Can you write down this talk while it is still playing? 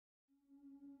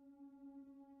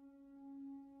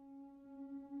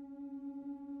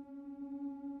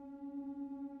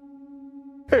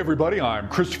Hey everybody, I'm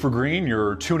Christopher Green.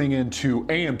 You're tuning in to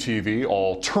AMTV,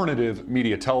 Alternative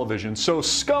Media Television. So,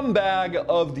 scumbag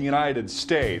of the United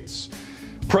States,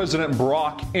 President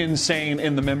Barack Insane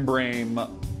in the Membrane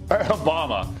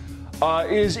Obama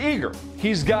is eager.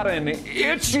 He's got an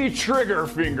itchy trigger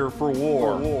finger for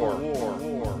war.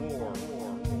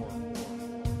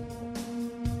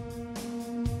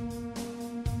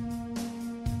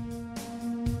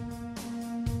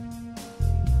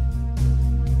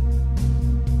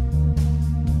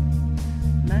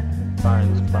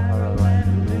 Finds Biro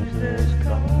and loses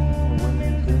calm.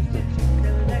 Women's Institute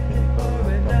collecting for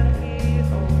a donkey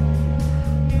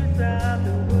home. News of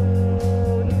the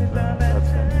world, news of our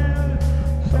town.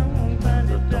 Someone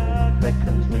finds a dog,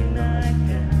 beckons midnight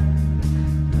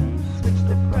down. Switch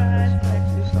the price,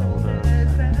 taxi sold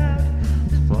us out.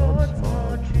 Sports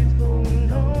more truthful, we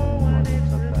know what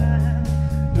it's about.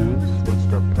 Switch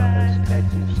the price,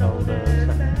 taxi sold us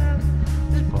out.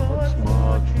 Sports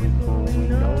more truthful, we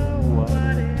know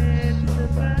what it's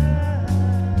about.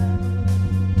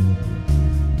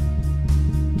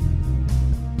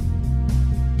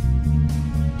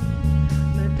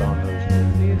 Madonna's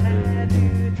new hairdo,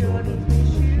 Jordan's new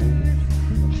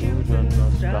shoes. Children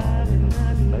are starting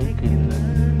and making the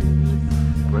news.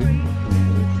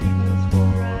 Breakthrough treatments for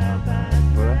our bad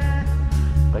breath.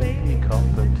 Baby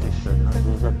competition,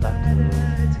 others are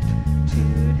battered to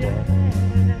death.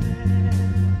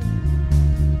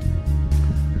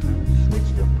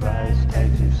 Price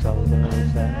tags you sold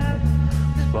us out.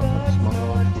 Sports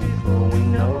more truthful, we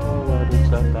know what it's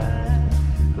about.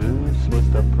 Who's with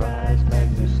the price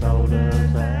tags you sold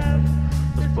us out?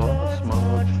 Sports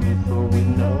more truthful, we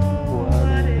know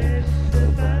what it's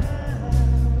about.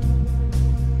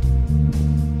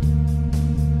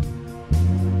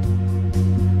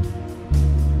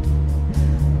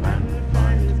 Man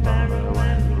finds Biro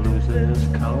and loses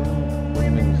comb.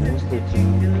 Women's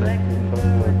Institute collecting for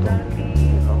a donkey.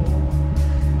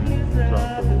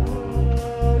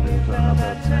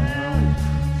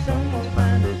 Someone's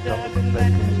found a dog and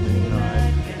beckons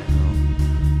midnight gown.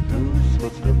 Who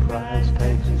switched the price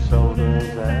tags and sold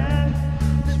us out?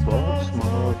 Sports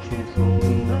more truthful,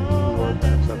 we know what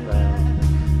that's about.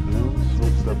 Who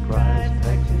switched the price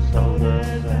tags and sold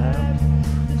us out?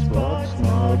 Sports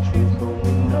more truthful,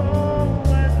 we know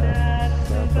what that's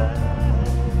about.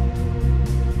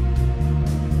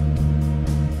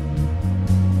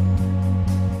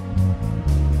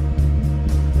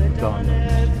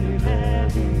 Madonna's new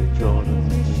hairdo, Jordan's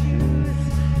new shoes.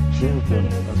 Children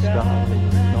are starving,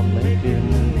 not making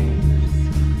the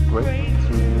news.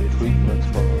 Breakthrough treatments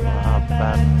for our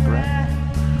bad breath.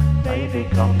 Baby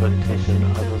competition,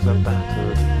 others are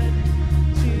battered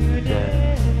to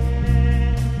death.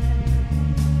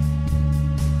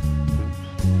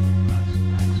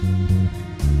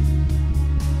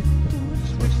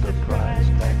 Switch the price,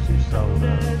 tags you sold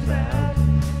us out.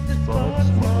 Sports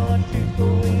more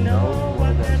truthful, we know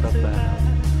what that's about.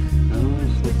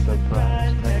 Who's with the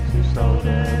price tags you sold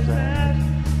us out?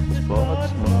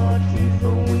 Sports more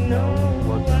truthful, we know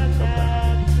what that's about.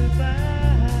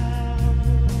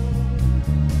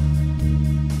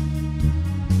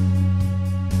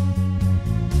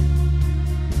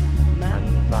 Man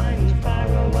finds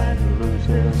Biro and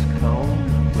loses comb.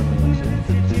 Women's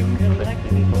Institute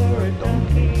collecting for a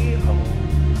donkey home.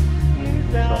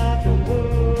 News of the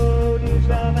world, news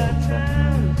of our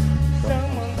town.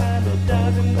 Someone found a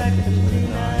dog and beckons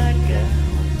midnight gown.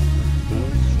 Who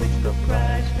switched the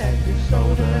price tag they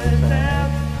sold us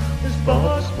out? The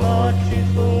sports more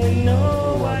truthful, we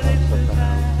know what it's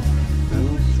about. Who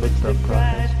switched the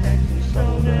price tag they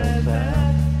sold us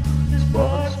out? The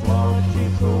sports more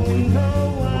truthful, we know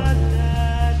what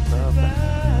that's about.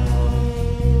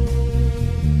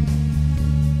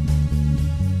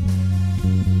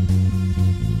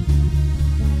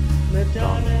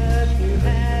 Madonna's new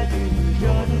hairdo,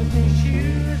 Jordan's new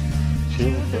shoes.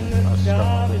 Children are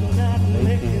starving, not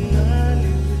making the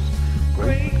news.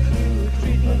 Breakthrough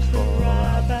treatments for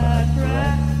our bad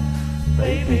breath.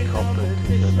 Baby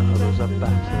competition, others are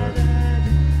battered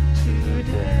to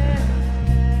death.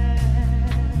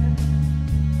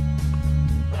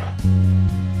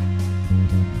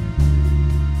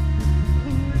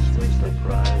 Switch the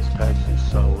price tags and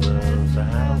sold us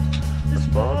out. The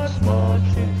sports more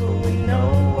truthful, we know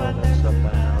what that's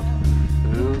about.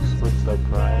 Who switched the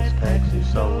price tags you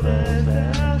sold us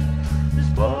out? The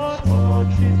sports more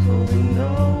truthful, we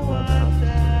know what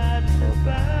that's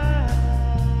about.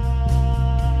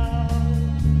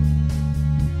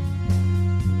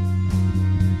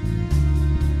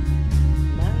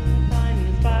 Man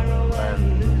finds Biro and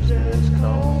loses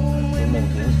comb.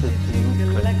 Women's Institute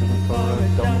collecting for a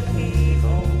donkey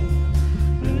home.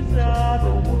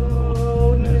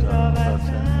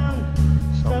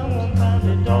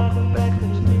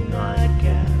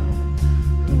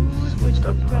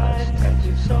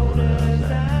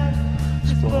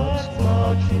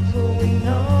 before we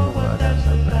know what that's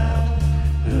about.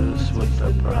 Who's with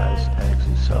the price tags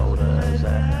and sodas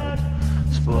out?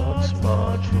 Sports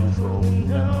bar, truth or